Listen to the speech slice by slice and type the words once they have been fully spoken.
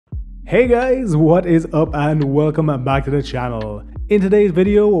Hey guys, what is up and welcome back to the channel. In today's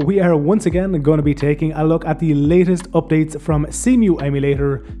video, we are once again going to be taking a look at the latest updates from Cemu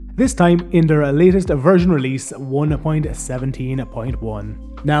Emulator, this time in their latest version release 1.17.1.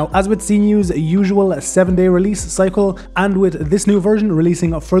 Now, as with Cemu's usual 7-day release cycle, and with this new version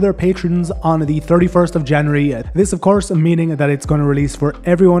releasing for their patrons on the 31st of January, this of course meaning that it's going to release for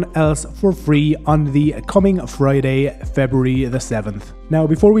everyone else for free on the coming Friday, February the 7th. Now,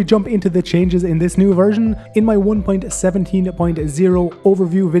 before we jump into the changes in this new version, in my 1.17.0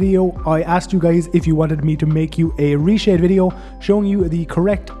 overview video, I asked you guys if you wanted me to make you a Reshade video showing you the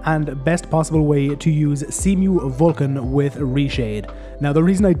correct and best possible way to use Cemu Vulkan with Reshade. Now, the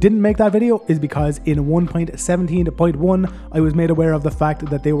reason I didn't make that video is because in 1.17.1 I was made aware of the fact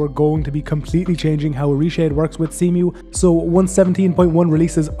that they were going to be completely changing how Reshade works with Cemu. So once 17.1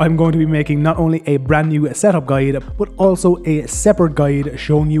 releases, I'm going to be making not only a brand new setup guide, but also a separate guide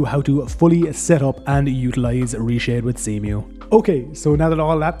showing you how to fully set up and utilize Reshade with Cemu. Okay, so now that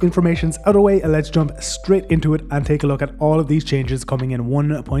all that information's out of the way, let's jump straight into it and take a look at all of these changes coming in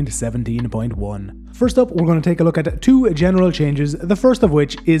 1.17.1. First up, we're going to take a look at two general changes, the first of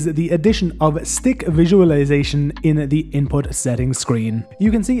which is the addition of stick visualization in the input settings screen.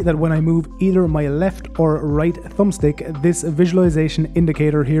 You can see that when I move either my left or right thumbstick, this visualization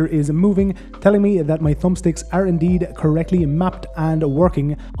indicator here is moving, telling me that my thumbsticks are indeed correctly mapped and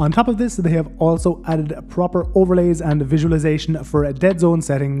working. On top of this, they have also added proper overlays and visualization for dead zone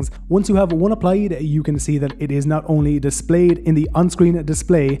settings. Once you have one applied, you can see that it is not only displayed in the on-screen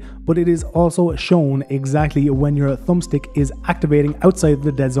display, but it is also shown exactly when your thumbstick is activating outside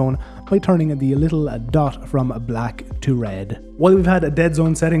the dead zone by turning the little dot from black to red. While we've had dead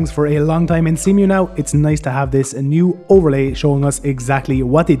zone settings for a long time in Cemu now, it's nice to have this new overlay showing us exactly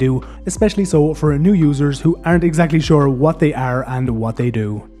what they do, especially so for new users who aren't exactly sure what they are and what they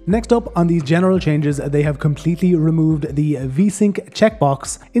do. Next up on these general changes, they have completely removed the VSync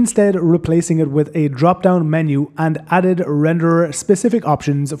checkbox, instead replacing it with a drop-down menu and added renderer specific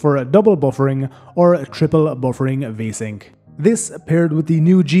options for double buffering or triple buffering VSync. This, paired with the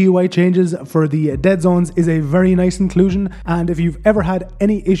new GUI changes for the dead zones, is a very nice inclusion, and if you've ever had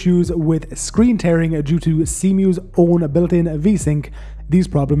any issues with screen tearing due to Cemu's own built-in VSync, these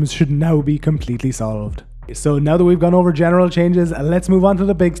problems should now be completely solved. So now that we've gone over general changes, let's move on to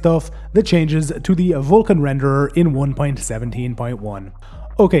the big stuff, the changes to the Vulkan renderer in 1.17.1.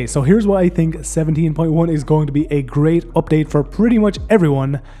 Okay, so here's why I think 17.1 is going to be a great update for pretty much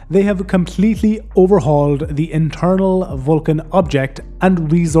everyone. They have completely overhauled the internal Vulkan object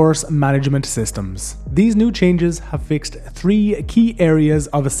and resource management systems. These new changes have fixed three key areas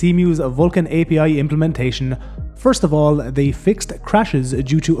of Cemu's Vulkan API implementation. First of all, they fixed crashes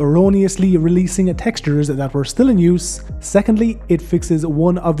due to erroneously releasing textures that were still in use. Secondly, it fixes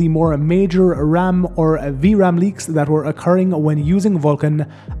one of the more major RAM or VRAM leaks that were occurring when using Vulkan.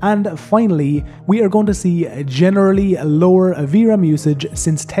 And finally, we are going to see generally lower VRAM usage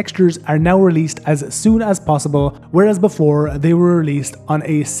since textures are now released as soon as possible, whereas before they were released on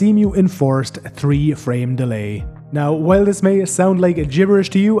a Cemu enforced 3-frame delay. Now, while this may sound like gibberish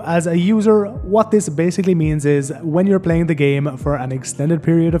to you as a user, what this basically means is when you're playing the game for an extended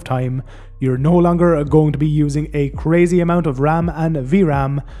period of time, you're no longer going to be using a crazy amount of RAM and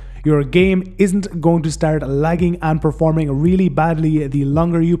VRAM. Your game isn't going to start lagging and performing really badly the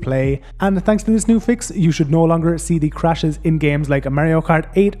longer you play, and thanks to this new fix, you should no longer see the crashes in games like Mario Kart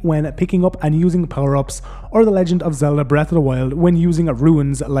 8 when picking up and using power-ups, or The Legend of Zelda Breath of the Wild when using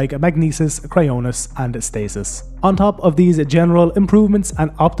runes like Magnesis, Cryonis, and Stasis. On top of these general improvements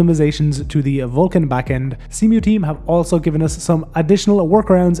and optimizations to the Vulkan backend, Cemu team have also given us some additional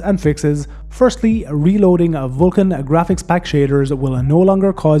workarounds and fixes. Firstly, reloading Vulkan graphics pack shaders will no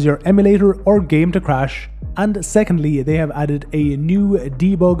longer cause your emulator or game to crash. And secondly, they have added a new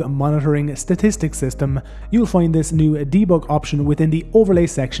debug monitoring statistics system. You'll find this new debug option within the overlay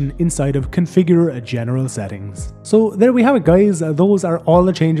section inside of configure general settings. So there we have it guys, those are all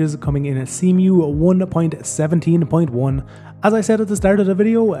the changes coming in Cemu 1.17.1. As I said at the start of the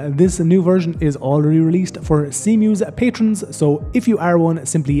video, this new version is already released for Cemu's patrons, so if you are one,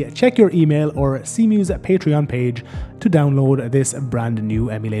 simply check your email or Cemu's Patreon page to download this brand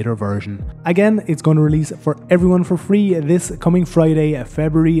new emulator version. Again, it's going to release for everyone for free this coming Friday,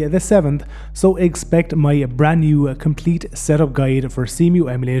 February the 7th, so expect my brand new complete setup guide for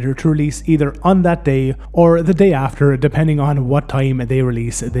Cemu emulator to release either on that day or the day after, depending on what time they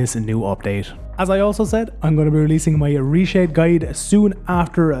release this new update. As I also said, I'm going to be releasing my Reshade guide soon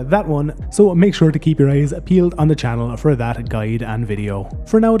after that one, so make sure to keep your eyes peeled on the channel for that guide and video.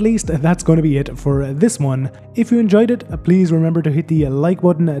 For now at least, that's going to be it for this one. If you enjoyed it, please remember to hit the like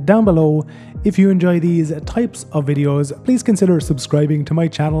button down below. If you enjoy these types of videos, please consider subscribing to my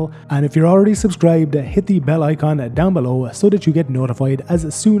channel, and if you're already subscribed, hit the bell icon down below so that you get notified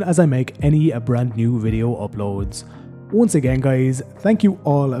as soon as I make any brand new video uploads. Once again guys, thank you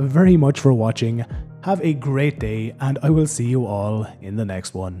all very much for watching, have a great day, and I will see you all in the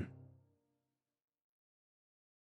next one.